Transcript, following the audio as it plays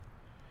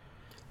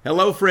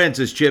Hello, friends.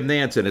 It's Jim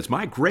Nanson. It's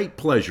my great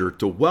pleasure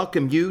to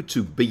welcome you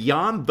to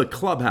Beyond the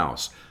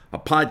Clubhouse, a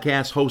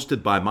podcast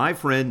hosted by my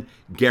friend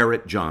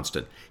Garrett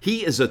Johnston.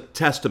 He is a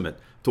testament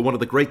to one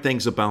of the great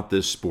things about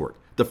this sport,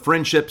 the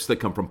friendships that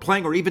come from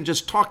playing or even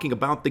just talking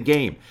about the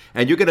game.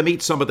 And you're going to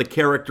meet some of the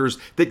characters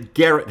that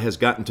Garrett has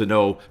gotten to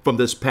know from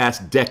this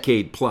past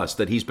decade plus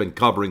that he's been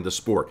covering the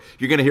sport.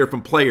 You're going to hear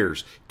from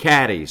players,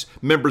 caddies,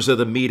 members of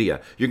the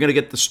media. You're going to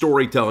get the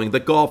storytelling,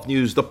 the golf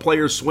news, the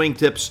players' swing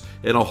tips,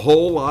 and a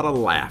whole lot of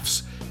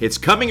laughs. It's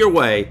coming your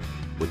way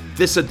with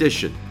this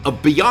edition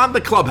of Beyond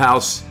the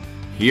Clubhouse.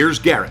 Here's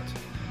Garrett.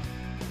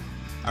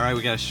 All right,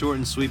 we got a short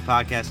and sweet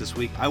podcast this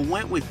week. I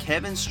went with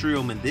Kevin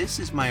Streelman. This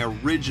is my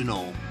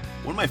original,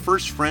 one of my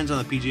first friends on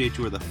the PGA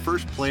Tour, the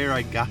first player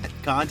I got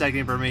contact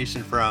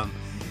information from.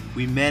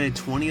 We met in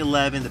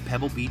 2011, the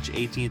Pebble Beach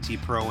AT&T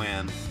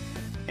Pro-Am,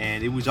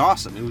 and it was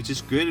awesome. It was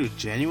just good. It was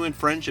genuine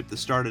friendship that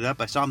started up.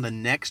 I saw him the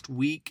next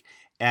week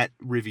at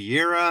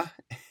Riviera.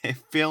 I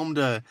filmed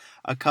a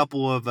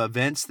couple of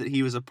events that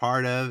he was a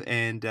part of,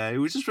 and it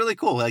was just really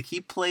cool. Like,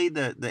 he played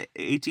the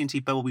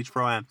AT&T Pebble Beach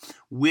Pro-Am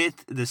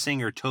with the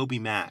singer Toby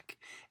Mac,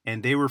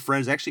 and they were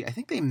friends. Actually, I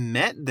think they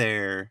met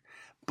there,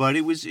 but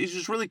it was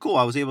just really cool.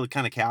 I was able to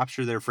kind of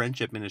capture their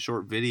friendship in a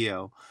short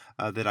video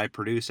that I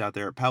produced out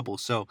there at Pebble.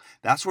 So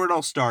that's where it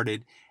all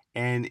started.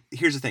 And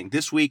here's the thing.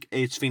 This week,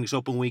 it's Phoenix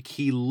Open week.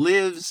 He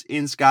lives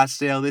in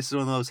Scottsdale. This is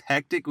one of those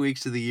hectic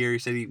weeks of the year. He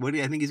said,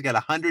 I think he's got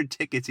 100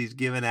 tickets he's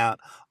given out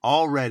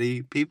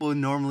already. People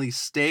normally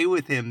stay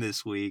with him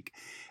this week.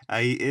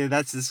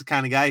 That's the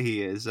kind of guy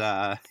he is.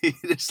 He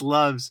just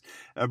loves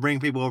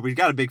bringing people over. He's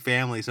got a big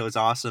family, so it's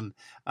awesome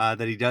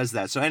that he does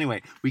that. So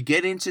anyway, we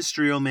get into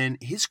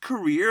Streelman, his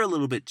career a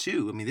little bit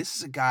too. I mean, this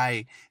is a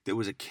guy that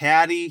was a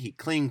caddy. He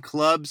cleaned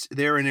clubs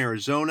there in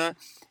Arizona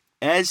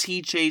as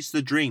he chased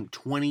the dream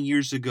 20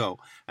 years ago.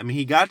 I mean,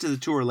 he got to the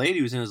tour late.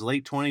 He was in his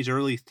late 20s,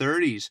 early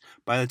 30s.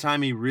 By the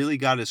time he really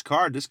got his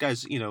card, this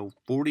guy's,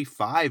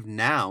 45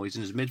 now. He's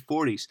in his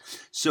mid-40s.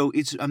 So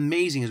it's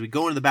amazing as we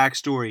go into the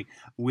backstory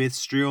with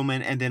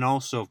Streelman, and then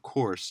also, of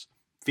course,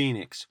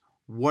 Phoenix.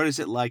 What is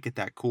it like at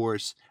that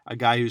course? A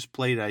guy who's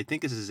played, I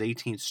think this is his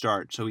 18th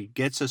start. So he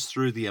gets us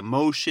through the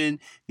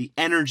emotion, the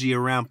energy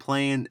around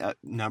playing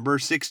number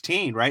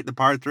 16, right? The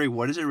par 3.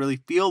 What does it really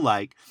feel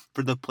like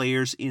for the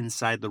players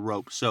inside the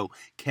ropes? So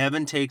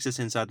Kevin takes us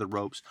inside the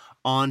ropes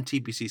on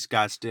TPC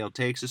Scottsdale,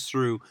 takes us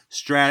through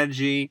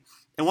strategy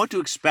and what to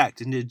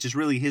expect, and just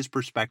really his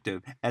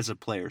perspective as a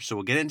player. So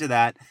we'll get into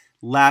that.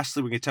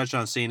 Lastly, we're going to touch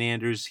on St.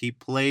 Andrews. He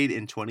played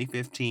in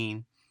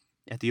 2015.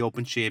 At the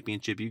Open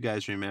Championship. You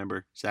guys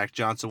remember Zach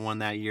Johnson won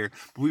that year.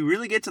 But we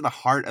really get to the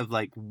heart of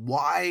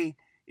why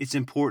it's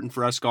important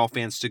for us golf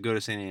fans to go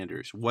to St.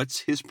 Andrews.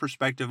 What's his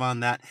perspective on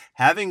that?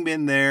 Having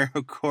been there,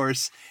 of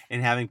course,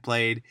 and having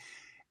played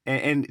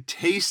and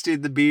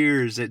tasted the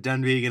beers at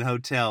Dunvegan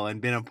Hotel and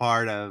been a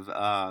part of,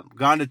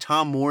 gone to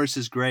Tom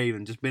Morris's grave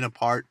and just been a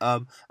part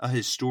of a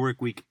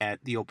historic week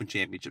at the Open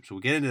Championship. So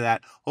we'll get into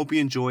that. Hope you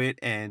enjoy it.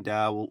 And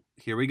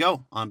here we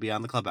go on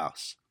Beyond the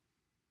Clubhouse.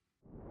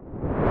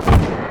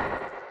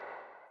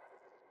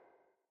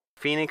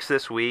 Phoenix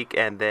this week,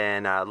 and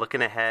then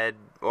looking ahead,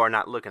 or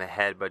not looking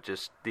ahead, but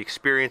just the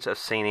experience of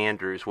St.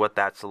 Andrews, what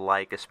that's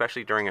like,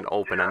 especially during an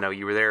Open. Yeah. I know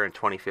you were there in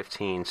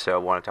 2015, so I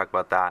want to talk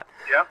about that.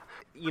 Yeah.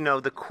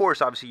 The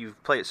course, obviously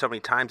you've played it so many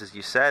times, as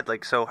you said.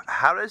 So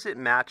how does it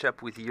match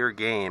up with your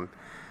game?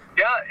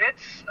 Yeah,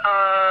 it's,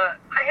 I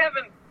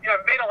haven't,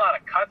 I've made a lot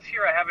of cuts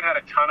here. I haven't had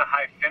a ton of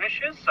high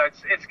finishes, so it's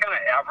kind of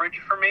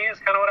average for me is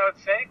kind of what I would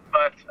say.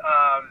 But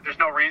there's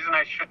no reason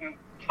I shouldn't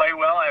play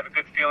well. I have a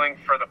good feeling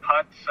for the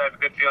putts. I have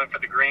a good feeling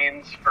for the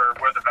greens, for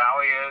where the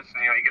valley is.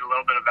 And, you get a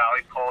little bit of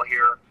valley pull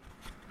here.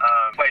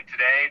 Played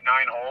today, 9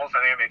 holes.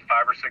 I think I made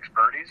 5 or 6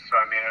 birdies. So,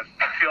 I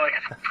feel like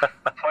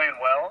I'm playing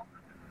well.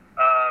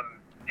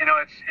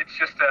 It's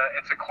just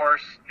it's a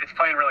course. It's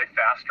playing really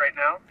fast right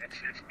now. It's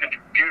in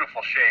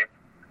beautiful shape.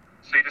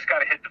 So you just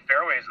got to hit the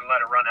fairways and let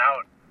it run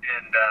out.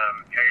 And,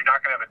 you're not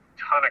going to have a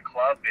ton of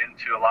club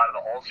into a lot of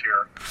the holes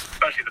here,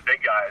 especially the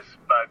big guys.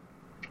 But,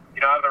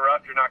 out of the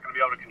rough, you're not going to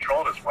be able to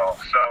control it as well.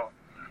 So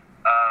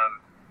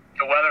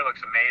the weather looks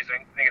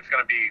amazing. I think it's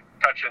going to be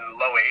touching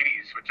low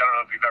 80s, which I don't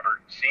know if we've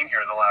ever seen here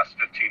in the last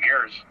 15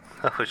 years.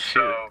 Oh,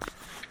 shoot. So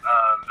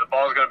the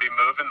ball's going to be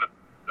moving.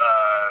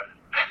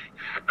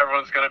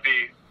 Everyone's going to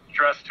be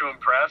dressed to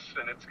impress,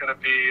 and it's going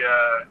to be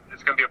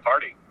a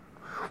party.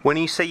 When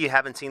you say you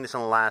haven't seen this in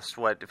the last,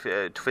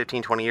 15,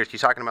 20 years, you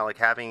talking about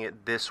having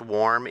it this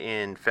warm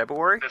in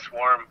February? This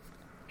warm.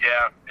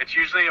 Yeah, it's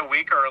usually a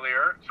week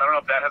earlier, so I don't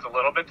know if that has a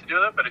little bit to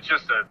do with it, but it's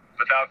just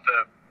without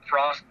the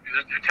frost.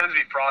 There tends to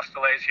be frost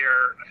delays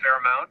here a fair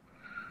amount.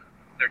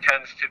 There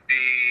tends to be,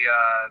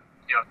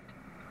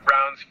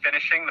 rounds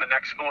finishing the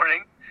next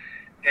morning,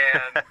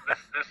 and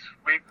this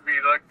week we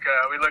look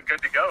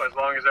good to go as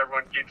long as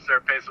everyone keeps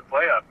their pace of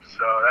play up.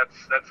 So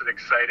that's an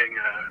exciting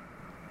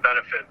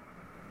benefit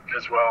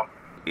as well.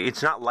 It's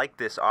not like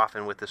this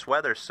often with this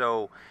weather.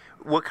 So,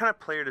 what kind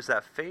of player does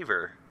that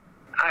favor?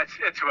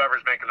 It's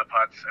whoever's making the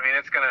putts.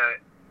 It's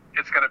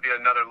gonna be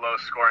another low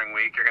scoring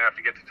week. You're gonna have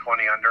to get to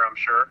 20 under, I'm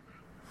sure.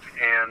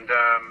 And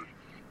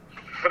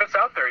but it's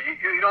out there.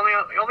 You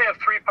only have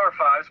 3 par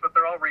 5s, but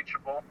they're all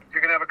reachable.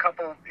 You're gonna have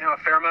a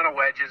fair amount of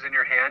wedges in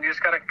your hand. You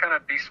just gotta kind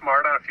of be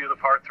smart on a few of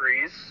the par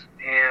 3s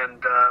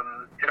and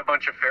hit a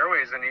bunch of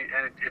fairways, and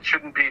it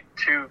shouldn't be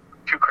too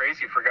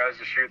crazy for guys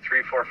to shoot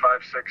 3, 4,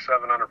 5, 6,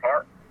 7 under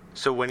par.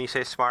 So when you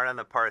say smart on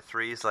the par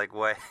 3s, like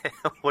what?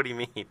 What do you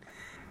mean?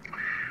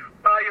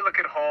 Well, you look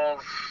at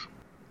holes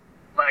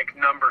like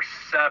number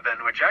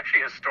 7, which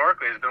actually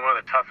historically has been one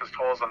of the toughest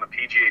holes on the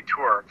PGA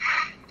Tour.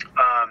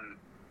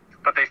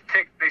 But they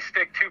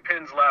stick 2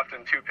 pins left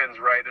and 2 pins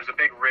right. There's a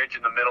big ridge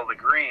in the middle of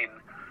the green,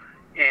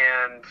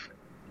 and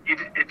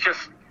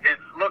it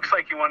looks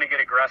like you want to get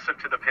aggressive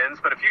to the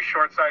pins, but if you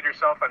short side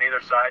yourself on either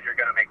side, you're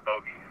going to make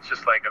bogey. It's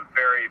just like a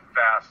very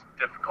fast,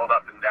 difficult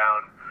up and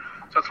down.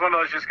 So it's one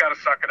of those, you just got to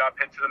suck it up,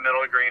 hit to the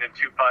middle of the green and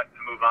 2-putt and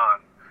move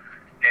on.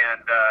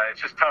 And it's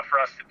just tough for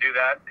us to do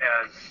that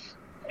as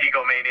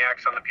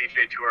egomaniacs on the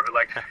PGA Tour who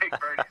like to make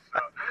birdies.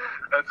 So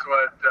that's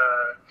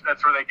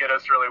where they get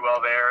us really well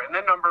there. And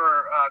then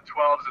number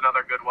 12 is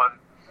another good one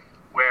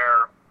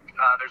where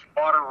there's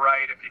water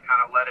right if you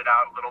kind of let it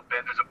out a little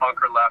bit. There's a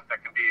bunker left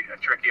that can be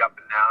tricky up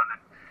and down,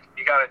 and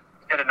you got to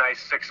hit a nice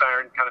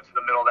 6-iron kind of to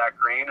the middle of that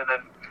green. And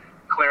then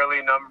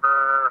clearly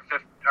number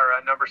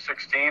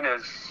 16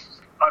 is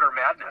utter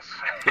madness.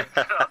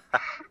 So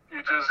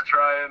you just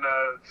try and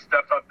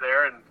step up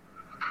there and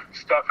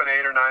stuff an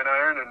 8 or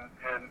 9-iron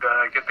and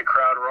get the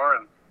crowd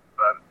roaring.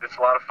 But it's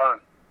a lot of fun.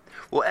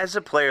 Well, as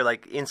a player,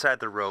 like inside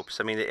the ropes,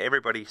 I mean,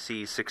 everybody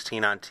sees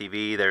 16 on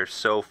TV. They're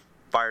so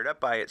fired up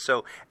by it.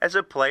 So, as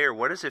a player,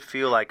 what does it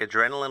feel like,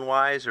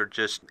 adrenaline-wise, or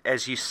just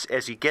as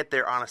you get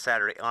there on a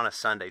Saturday, on a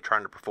Sunday,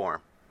 trying to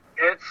perform?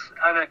 It's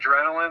an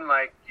adrenaline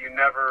like you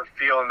never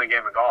feel in the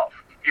game of golf.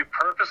 You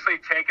purposely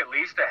take at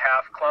least a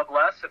half club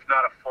less, if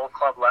not a full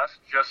club less,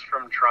 just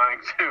from trying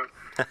to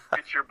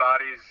get your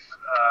body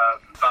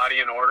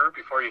in order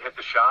before you hit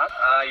the shot.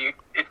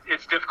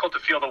 It's difficult to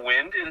feel the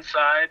wind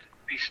inside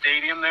the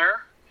stadium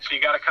there, so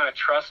you got to kind of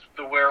trust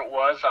where it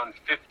was on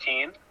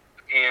 15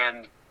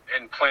 and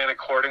plan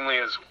accordingly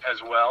as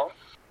well.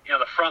 You know,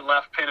 the front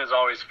left pin is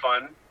always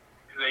fun.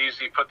 They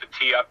usually put the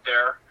tee up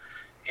there,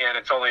 and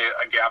it's only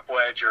a gap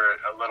wedge or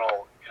a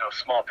little,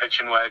 small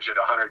pitching wedge at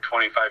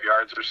 125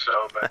 yards or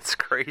so. But that's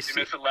crazy. If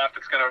you miss it left,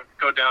 it's going to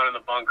go down in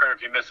the bunker. And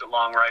if you miss it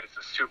long right, it's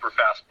a super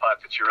fast putt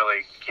that you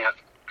really can't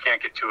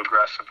get too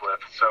aggressive with.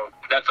 So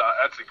that's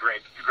a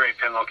great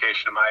pin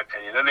location in my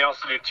opinion. And they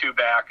also do 2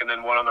 back and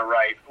then 1 on the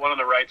right. 1 on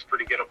the right's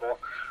pretty gettable.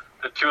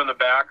 The 2 in the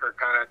back are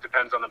kind of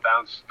depends on the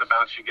bounce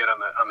you get on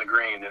the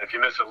green. And if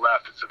you miss it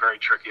left, it's a very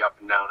tricky up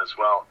and down as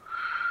well.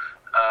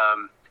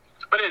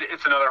 But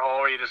it's another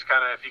hole where you just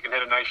kind of, if you can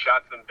hit a nice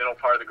shot to the middle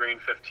part of the green,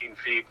 15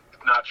 feet,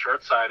 not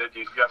short-sided,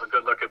 you have a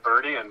good look at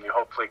birdie, and you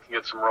hopefully can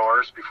get some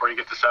roars before you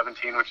get to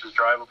 17, which is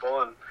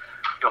drivable, and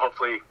you'll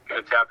hopefully get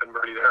a tap-in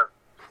birdie there.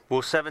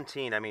 Well,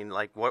 17, I mean,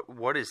 like,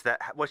 what is that?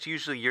 What's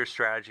usually your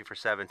strategy for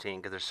 17?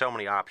 Because there's so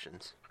many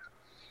options.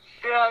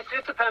 Yeah,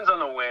 it depends on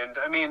the wind.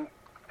 I mean,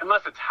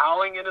 unless it's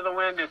howling into the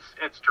wind,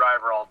 it's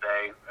driver all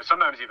day.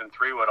 Sometimes even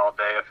 3-wood all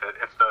day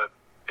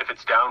if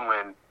it's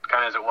downwind,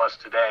 kind of as it was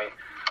today.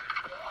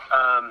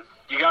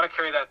 You got to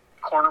carry that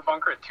corner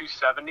bunker at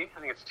 270. I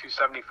think it's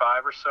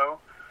 275 or so.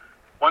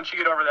 Once you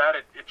get over that,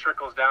 it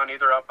trickles down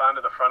either up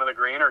onto the front of the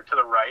green or to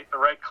the right. The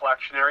right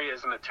collection area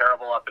isn't a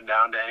terrible up and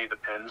down to any of the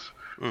pins.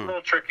 A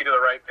little tricky to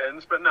the right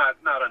pins, but not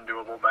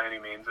undoable by any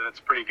means, and it's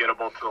pretty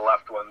gettable to the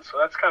left ones. So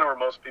that's kind of where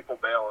most people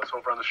bail, is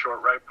over on the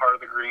short right part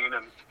of the green.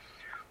 And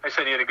like I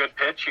said, you hit a good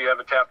pitch, you have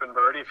a tap-in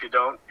birdie. If you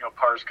don't,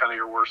 par is kind of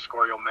your worst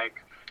score you'll make.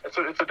 It's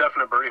a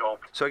definite birdie hole.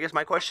 So I guess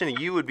my question to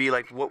you would be,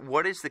 like,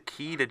 what is the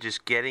key to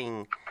just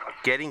getting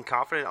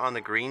confident on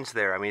the greens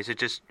there? I mean, is it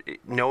just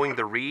knowing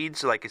the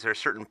reads? Like, is there a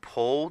certain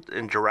pull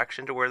and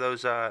direction to where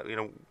those,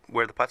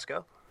 where the putts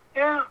go?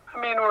 Yeah, I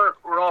mean,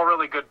 we're all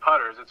really good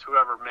putters. It's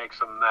whoever makes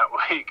them that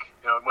week,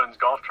 wins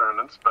golf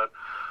tournaments. But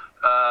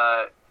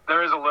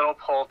there is a little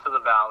pull to the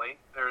valley.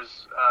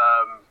 There's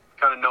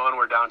kind of knowing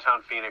where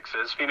downtown Phoenix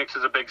is. Phoenix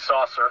is a big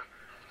saucer,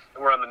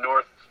 and we're on the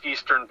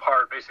northeastern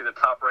part, basically the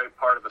top right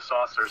part of the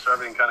saucer. So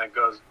everything kind of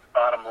goes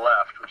bottom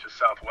left, which is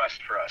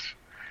southwest for us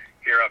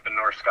here up in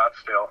North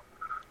Scottsdale.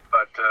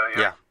 But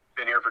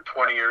been here for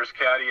 20 years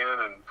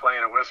caddying and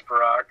playing at Whisper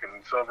Rock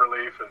and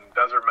Silverleaf and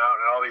Desert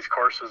Mountain and all these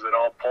courses that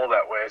all pull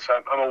that way. So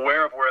I'm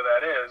aware of where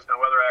that is. Now,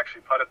 whether I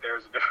actually putt it there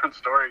is a different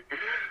story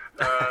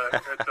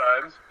at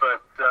times.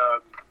 But,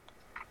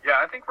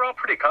 I think we're all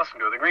pretty accustomed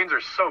to it. The greens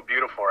are so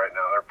beautiful right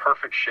now. They're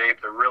perfect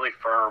shape. They're really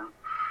firm.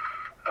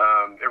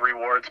 It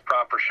rewards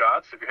proper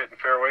shots. If you're hitting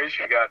fairways,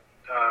 you got,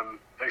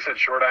 like I said,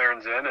 short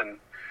irons in, and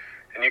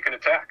you can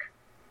attack.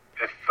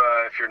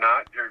 If you're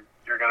not,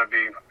 you're going to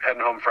be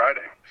heading home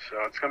Friday.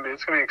 So it's going to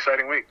be an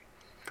exciting week.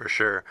 For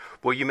sure.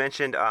 Well, you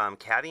mentioned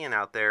caddying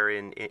out there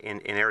in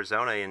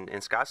Arizona, in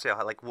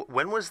Scottsdale. Like,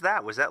 when was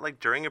that? Was that like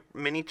during a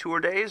mini tour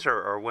days,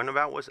 or when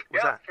about was that?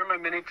 Yeah, during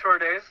my mini tour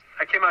days.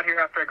 I came out here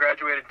after I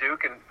graduated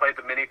Duke and played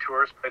the mini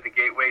tours, played the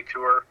Gateway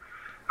Tour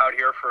out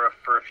here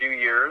for a few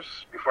years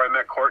before I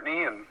met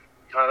Courtney, and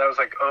That was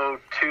like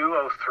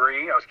 02,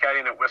 03. I was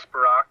caddying at Whisper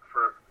Rock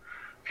for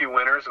a few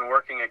winters and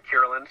working at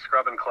Kierland,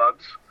 scrubbing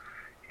clubs,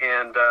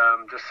 and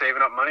just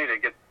saving up money to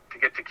get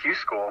to Q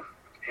School.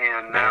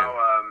 And now,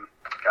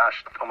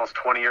 almost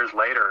 20 years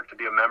later, to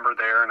be a member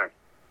there and a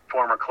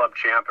former club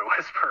champ at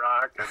Whisper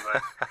Rock, and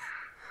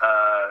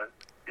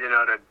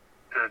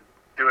to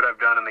do what I've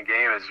done in the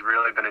game has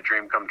really been a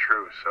dream come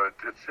true. So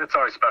it's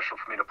always special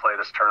for me to play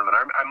this tournament.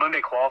 I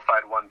Monday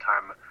qualified one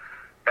time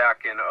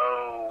back in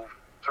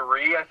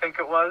 03, I think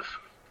it was.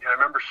 And I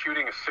remember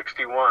shooting a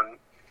 61,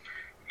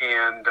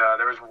 and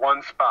there was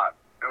one spot.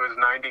 It was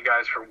 90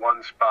 guys for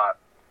one spot,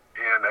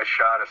 and I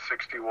shot a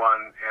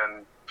 61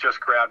 and just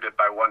grabbed it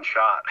by one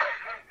shot.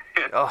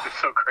 It's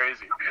so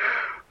crazy.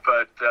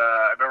 But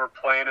I remember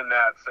playing in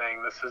that,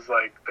 saying this is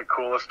like the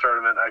coolest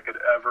tournament I could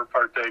ever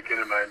partake in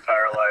my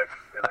entire life.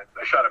 And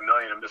I shot a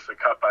million. I missed the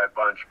cut by a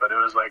bunch, but it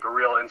was like a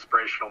real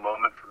inspirational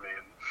moment for me.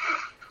 And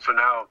so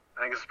now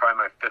I think this is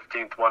probably my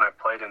 15th one I've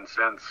played in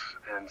since.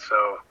 And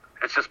so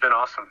it's just been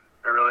awesome.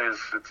 It really is.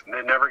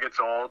 It never gets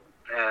old.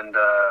 And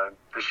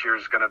this year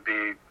is going to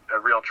be a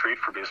real treat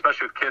for me,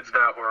 especially with kids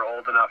now who are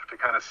old enough to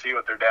kind of see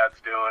what their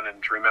dad's doing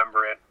and to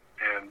remember it.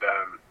 And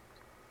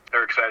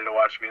they're excited to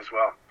watch me as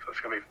well. So it's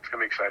gonna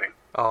be exciting.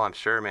 Oh, I'm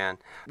sure, man.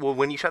 Well,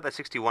 when you shot that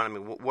 61, I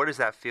mean, what does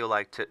that feel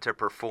like to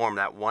perform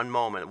that one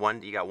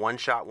moment? You got one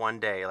shot one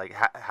day. Like,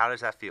 how does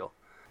that feel?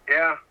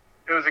 Yeah,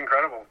 it was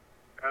incredible.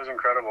 It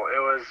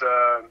was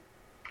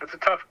it's a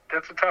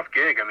tough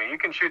gig. I mean, you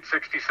can shoot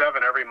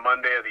 67 every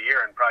Monday of the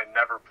year and probably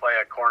never play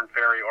a Korn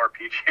Ferry or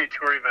PGA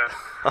Tour event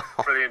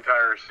for the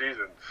entire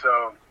season.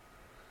 So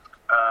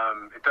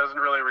it doesn't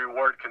really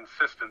reward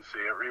consistency.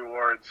 It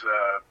rewards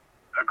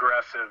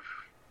aggressive,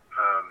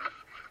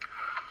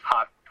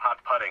 hot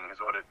putting is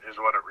what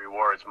it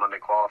rewards Monday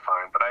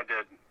qualifying. But I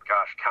did,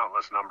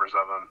 countless numbers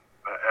of them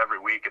every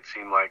week. It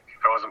seemed like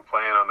if I wasn't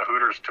playing on the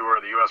Hooters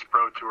Tour, the U.S.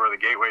 Pro Tour, the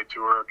Gateway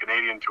Tour,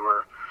 Canadian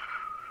Tour,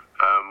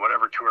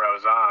 whatever tour I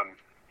was on,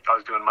 I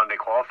was doing Monday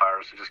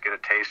qualifiers to just get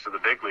a taste of the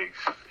big leagues.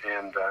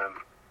 And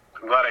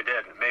I'm glad I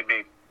did. It made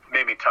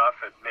me tough.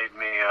 It made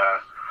me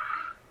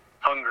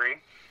hungry,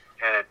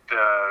 and it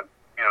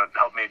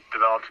helped me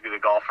develop to be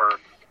the golfer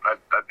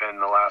I've been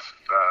the last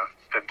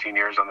 15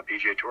 years on the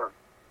PGA Tour.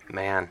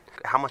 Man,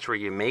 how much were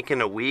you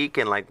making a week,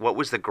 and like what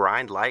was the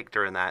grind like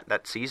during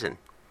that season?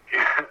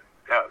 Yeah.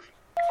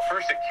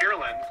 First at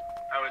Kierland,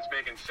 I was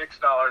making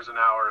 $6 an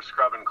hour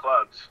scrubbing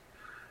clubs,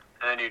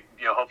 and then you'd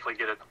hopefully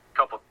get a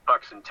couple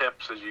bucks in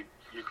tips as you'd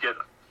get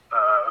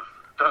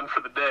done for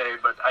the day.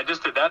 But I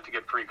just did that to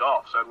get free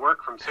golf. So I'd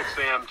work from 6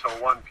 a.m. till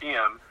 1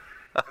 p.m.,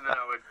 and then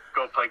I would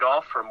go play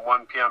golf from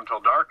 1 p.m.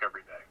 till dark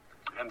every day.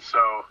 And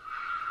so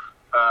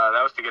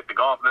that was to get the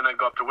golf. And then I'd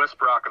go up to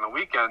Whisper Rock on the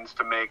weekends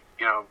to make,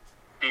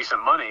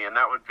 decent money, and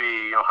that would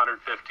be $150,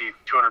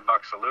 $200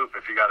 a loop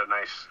if you got a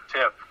nice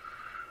tip.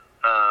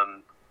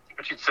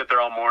 But you'd sit there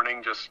all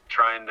morning just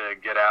trying to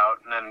get out,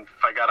 and then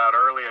if I got out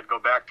early, I'd go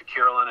back to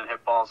Kierland and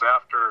hit balls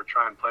after, or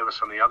try and play with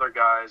some of the other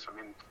guys. I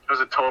mean, it was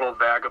a total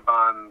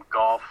vagabond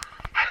golf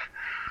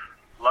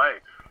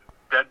life,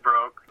 dead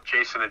broke,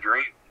 chasing a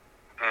dream.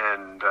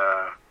 And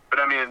but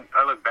I mean,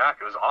 I look back,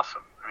 it was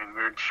awesome. I mean,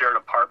 we shared an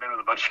apartment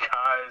with a bunch of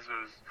guys.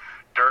 It was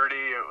dirty.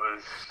 It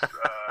was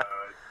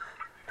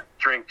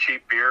drink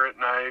cheap beer at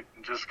night,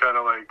 and just kind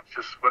of like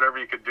just whatever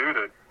you could do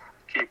to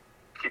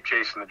keep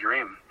chasing the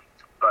dream.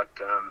 But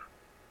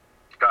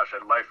I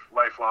had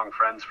lifelong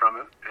friends from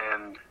it,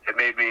 and it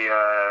made me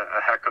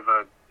a heck of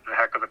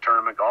a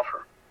tournament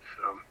golfer.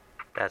 So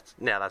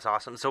that's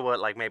awesome. So what,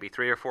 like maybe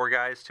 3 or 4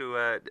 guys to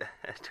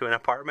an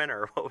apartment,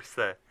 or what was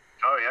the?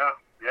 Oh yeah.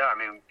 I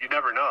mean, you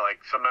never know. Like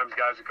sometimes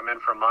guys would come in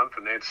for a month,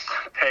 and they'd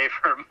stay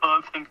for a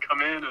month and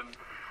come in, and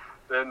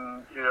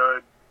then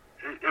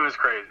it was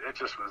crazy. It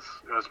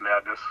was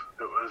madness.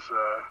 It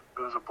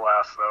was a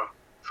blast though.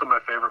 Some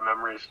of my favorite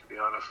memories, to be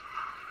honest.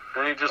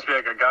 And you'd just be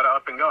like, I got to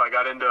up and go. I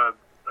got into a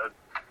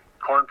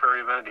Korn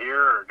Ferry event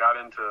here, or got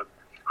into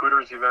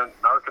Hooters event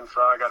in Arkansas.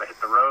 I got to hit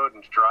the road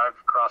and drive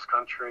cross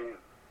country, and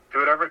do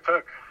whatever it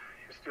took.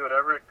 Just do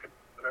whatever it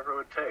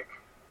would take.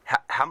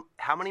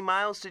 How many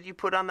miles did you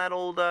put on that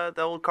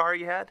the old car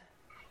you had?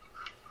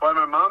 Well,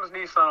 my mom's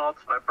Nissan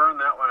Altima, I burned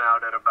that one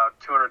out at about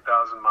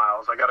 200,000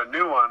 miles. I got a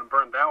new one,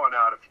 burned that one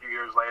out a few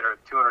years later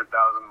at 200,000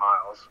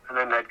 miles, and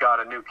then I'd got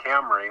a new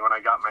Camry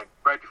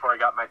right before I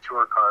got my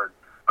tour card.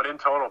 But in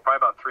total, probably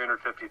about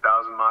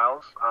 350,000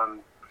 miles on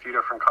a few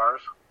different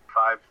cars.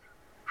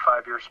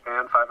 5-year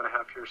span,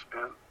 5.5-year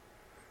span.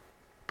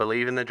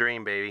 Believe in the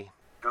dream, baby.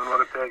 Doing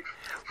what it takes.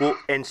 Well,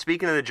 and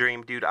speaking of the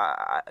dream, dude,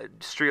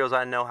 Strios,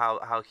 I know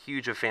how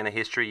huge a fan of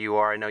history you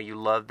are. I know you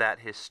love that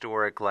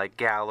historic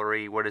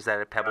gallery. What is that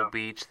at Pebble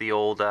Beach? The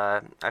old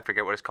I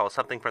forget what it's called.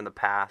 Something from the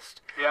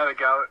past. Yeah, the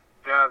gallery.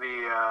 Yeah,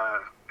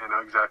 I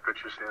know exactly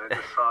what you're saying. I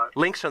just saw it.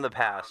 Links from the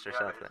past or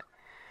something.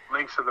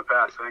 Links to the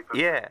past. I think.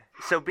 Yeah.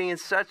 So being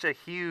such a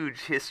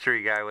huge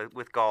history guy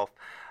with golf,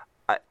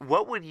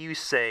 What would you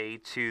say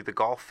to the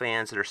golf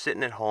fans that are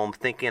sitting at home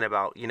thinking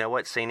about, you know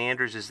what, St.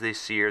 Andrews is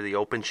this year, the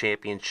Open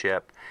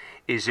Championship.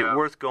 Is it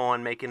worth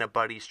going, making a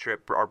buddy's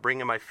trip, or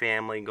bringing my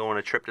family, going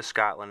a trip to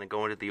Scotland and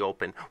going to the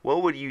Open?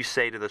 What would you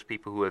say to those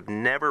people who have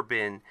never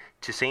been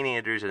to St.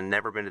 Andrews and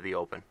never been to the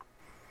Open?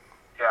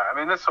 Yeah, I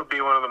mean, this will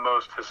be one of the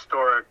most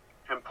historic,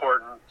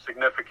 important,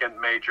 significant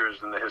majors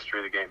in the history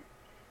of the game.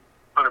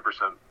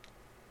 100%.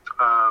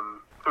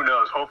 Who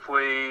knows?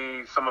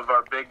 Hopefully some of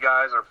our big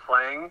guys are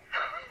playing.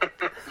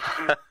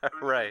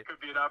 Right. It could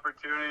be an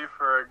opportunity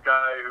for a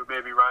guy who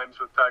maybe rhymes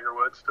with Tiger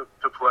Woods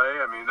to play.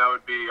 I mean, that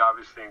would be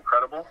obviously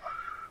incredible.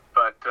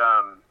 But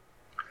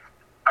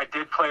I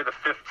did play the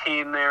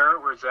 15 there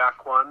where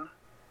Zach won.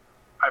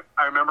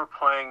 I remember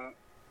playing.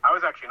 I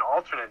was actually an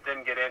alternate,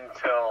 didn't get in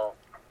till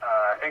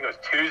I think it was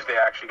Tuesday.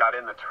 I actually got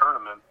in the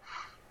tournament.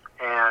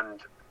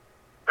 And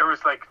there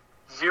was like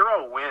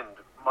zero wind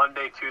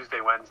Monday,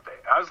 Tuesday,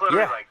 Wednesday. I was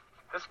literally like,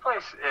 this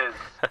place is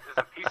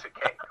a piece of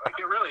cake. Like,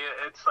 it really is.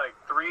 It's like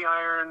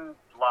 3-iron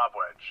lob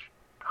wedge,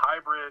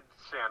 hybrid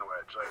sand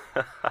wedge,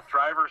 like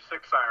driver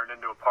 6-iron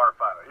into a par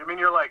 5. I mean,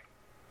 you're like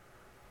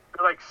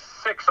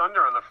 6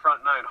 under on the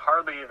front 9,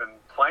 hardly even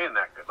playing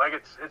that good. Like,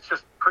 it's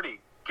just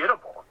pretty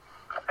gettable.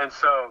 And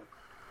so,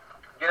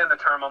 get in the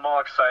tournament, I'm all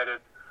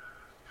excited.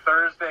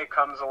 Thursday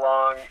comes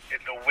along,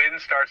 the wind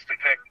starts to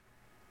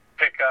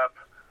pick up.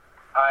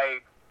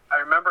 I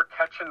remember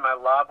catching my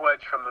lob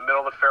wedge from the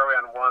middle of the fairway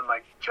on one,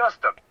 like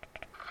just a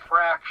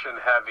fraction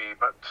heavy,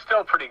 but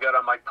still pretty good.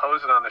 I'm like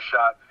posing on the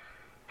shot,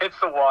 hits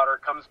the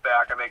water, comes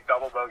back. I make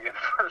double bogey in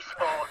the first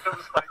hole. It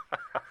was like,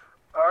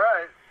 all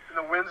right.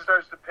 And the wind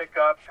starts to pick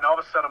up, and all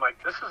of a sudden I'm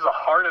like, this is the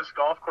hardest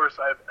golf course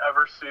I've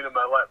ever seen in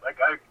my life. Like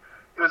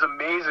it was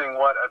amazing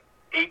what a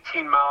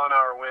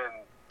 18-mile-an-hour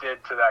wind did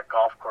to that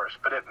golf course,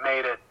 but it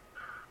made it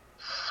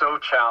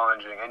so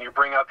challenging. And you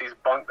bring out these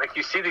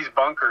you see these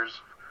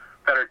bunkers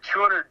that are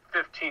 215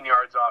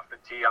 yards off the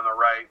tee on the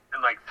right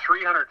and like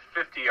 350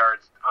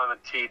 yards on the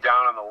tee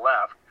down on the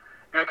left.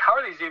 You're like, how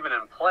are these even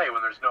in play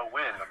when there's no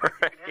wind? I'm like,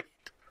 you can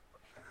hit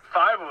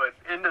 5-wood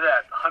into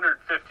that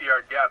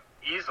 150-yard gap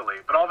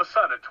easily, but all of a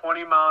sudden a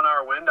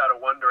 20-mile-an-hour wind out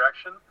of one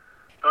direction,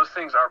 those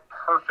things are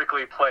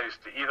perfectly placed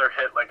to either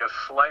hit like a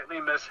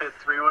slightly mishit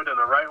 3-wood in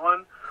the right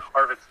one,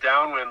 or if it's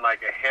downwind,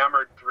 like a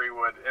hammered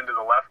 3-wood into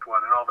the left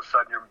one, and all of a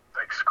sudden you're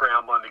like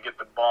scrambling to get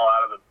the ball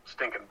out of the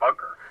stinking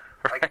bunker.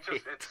 Like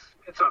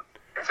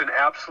it's an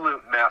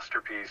absolute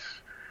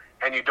masterpiece,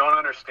 and you don't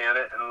understand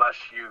it unless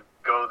you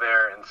go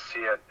there and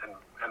see it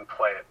and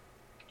play it.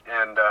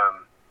 And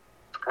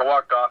I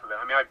walked off of it.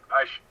 I mean,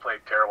 I played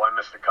terrible. I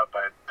missed the cut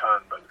by a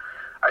ton, but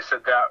I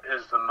said that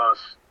is the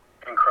most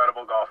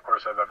incredible golf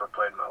course I've ever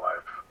played in my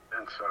life.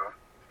 And so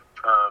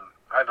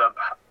I have the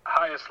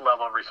highest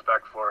level of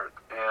respect for it,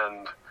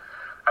 and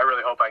I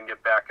really hope I can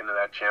get back into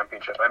that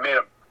championship. I made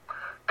a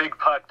big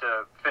putt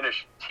to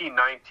finish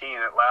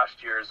T19 at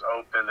last year's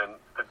Open, and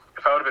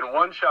if I would have been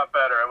one shot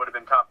better, I would have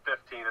been top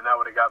 15, and that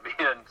would have got me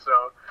in.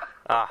 So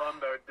I'm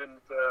bummed I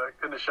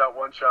couldn't have shot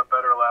one shot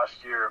better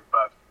last year,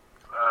 but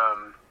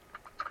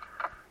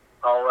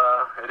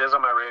it is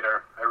on my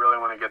radar. I really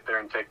want to get there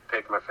and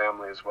take my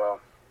family as well.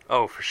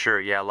 Oh, for sure.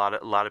 Yeah, a lot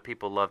of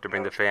people love to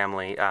bring the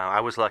family. I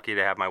was lucky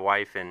to have my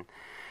wife and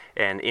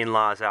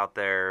in-laws out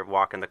there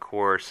walking the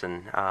course,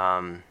 and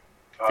awesome.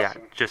 Yeah,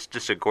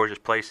 just a gorgeous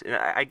place. And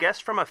I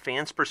guess from a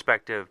fan's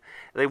perspective,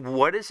 like,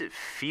 what does it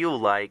feel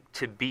like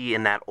to be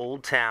in that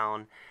old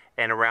town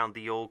and around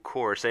the old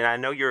course? And I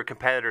know you're a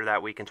competitor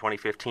that week in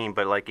 2015,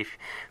 but like,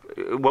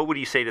 what would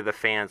you say to the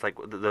fans, like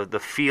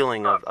the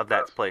feeling of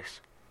that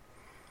place?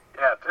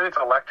 Yeah, it's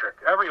electric.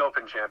 Every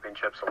Open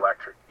Championship's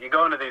electric. You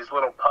go into these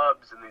little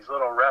pubs and these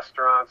little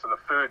restaurants, and the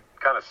food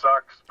kind of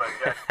sucks, but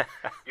yet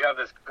you have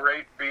this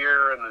great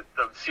beer, and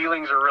the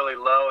ceilings are really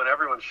low, and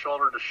everyone's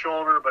shoulder to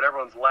shoulder, but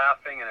everyone's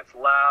laughing, and it's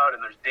loud,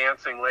 and there's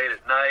dancing late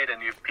at night,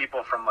 and you have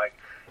people from like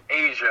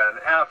Asia and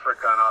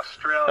Africa and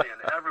Australia,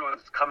 and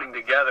everyone's coming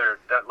together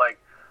that like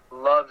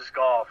loves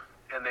golf,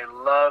 and they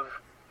love,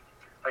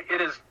 like,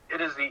 it is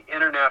the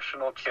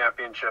international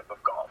championship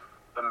of golf.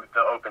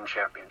 The Open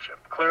Championship.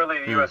 Clearly,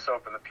 the U.S.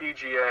 Open, the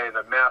PGA,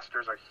 the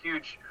Masters are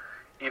huge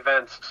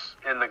events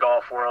in the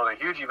golf world and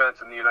huge events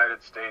in the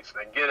United States.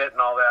 They get it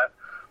and all that.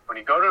 When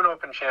you go to an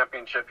Open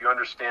Championship, you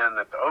understand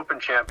that the Open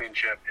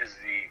Championship is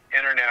the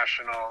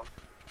international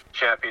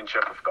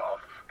championship of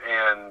golf,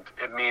 and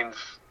it means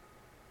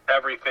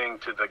everything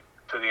to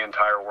the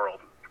entire world.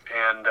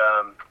 And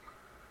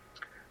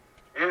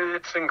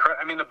it's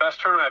incredible. I mean, the best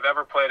tournament I've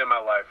ever played in my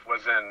life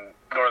was in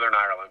Northern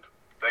Ireland,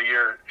 the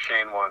year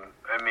Shane won.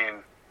 I mean,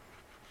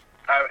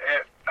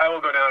 I will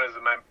go down as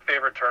my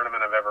favorite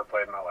tournament I've ever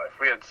played in my life.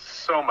 We had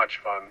so much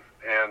fun,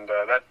 and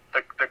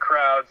the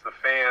crowds, the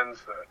fans,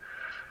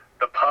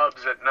 the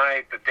pubs at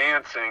night, the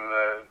dancing,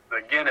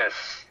 the Guinness,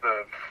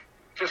 the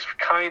just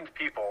kind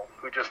people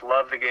who just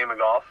love the game of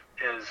golf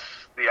is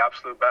the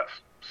absolute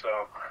best.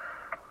 So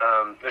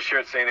this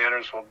year at St.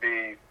 Andrews will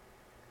be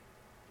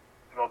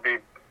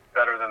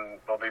better than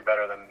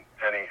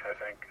any. I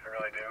think I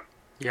really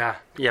do. Yeah,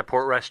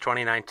 Portrush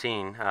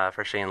 2019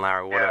 for Shane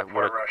Lowry.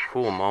 What a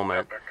cool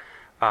moment.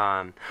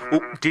 Well,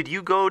 did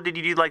you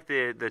do like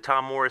the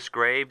Tom Morris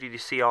grave? Did you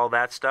see all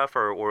that stuff,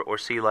 or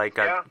see like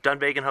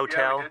Dunvegan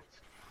Hotel?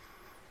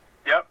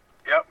 Yeah,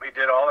 we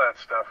did all that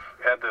stuff.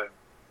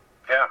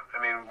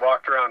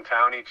 Walked around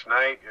town each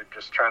night. You're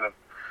just trying to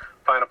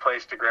find a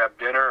place to grab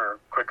dinner or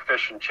quick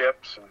fish and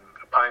chips and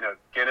a pint of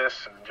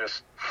Guinness and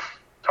just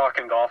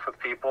talking golf with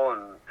people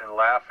and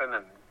laughing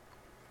and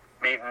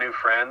meeting new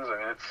friends. I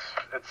mean,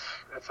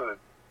 it's a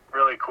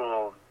really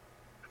cool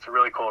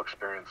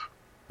experience.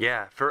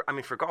 Yeah, for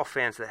golf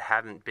fans that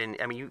haven't been,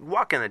 you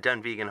walk in the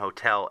Dunvegan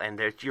Hotel and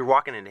you're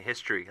walking into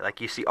history. Like,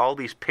 you see all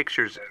these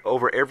pictures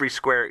over every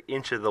square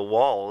inch of the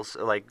walls,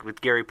 like with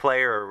Gary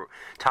Player or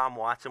Tom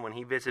Watson when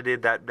he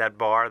visited that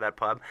bar, that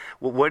pub.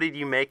 Well, what did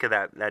you make of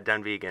that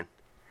Dunvegan?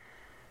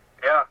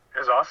 Yeah, it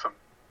was awesome.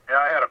 Yeah,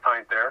 I had a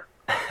pint there.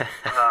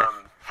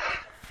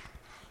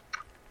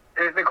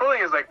 The cool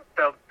thing is, like,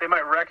 they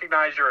might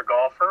recognize you're a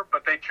golfer,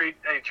 but they treat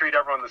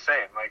everyone the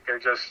same. Like,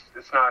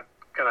 it's not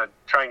gonna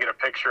try and get a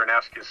picture and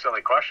ask you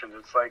silly questions.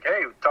 It's like,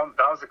 hey,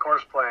 how's the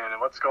course playing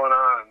and what's going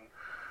on? And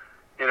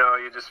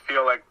you just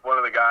feel like one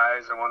of the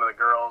guys and one of the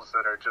girls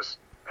that are just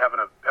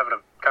having a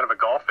kind of a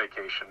golf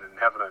vacation and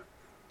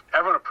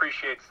everyone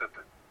appreciates that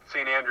the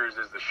St. Andrews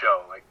is the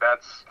show. Like,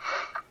 that's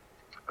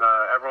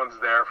everyone's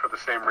there for the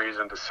same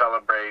reason, to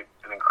celebrate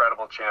an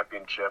incredible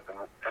championship.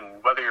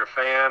 And whether you're a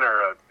fan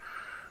or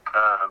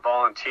a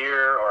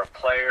volunteer or a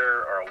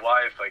player or a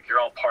wife, like, you're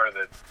all part of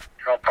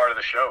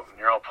the show.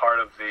 You're all part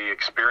of the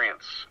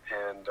experience,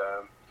 and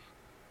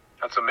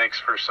that's what makes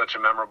for such a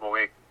memorable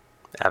week.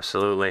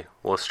 Absolutely.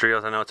 Well,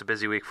 Strios, I know it's a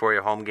busy week for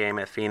you, home game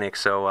at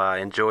Phoenix, so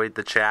enjoyed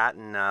the chat,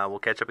 and we'll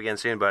catch up again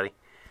soon, buddy.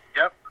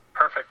 Yep,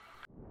 perfect.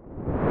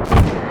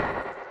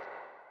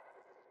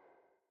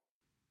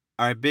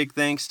 All right, big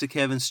thanks to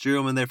Kevin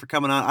Streelman there for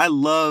coming on. I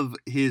love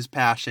his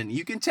passion.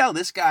 You can tell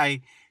this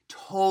guy,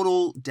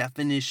 total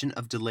definition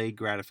of delayed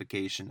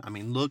gratification. I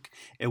mean, look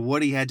at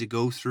what he had to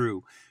go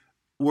through.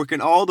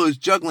 Juggling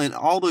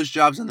all those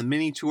jobs on the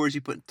mini tours. He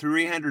put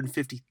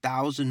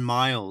 350,000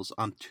 miles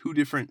on three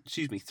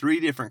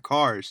different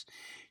cars,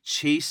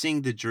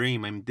 chasing the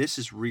dream. I mean, this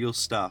is real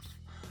stuff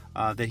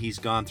that he's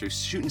gone through.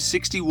 Shooting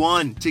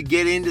 61 to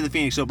get into the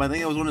Phoenix Open. I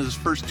think that was one of his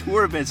first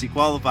tour events he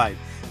qualified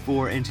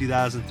for in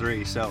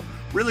 2003. So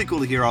really cool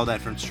to hear all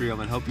that from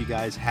Streelman. Hope you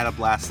guys had a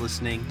blast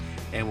listening,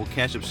 and we'll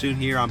catch up soon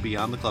here on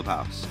Beyond the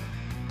Clubhouse.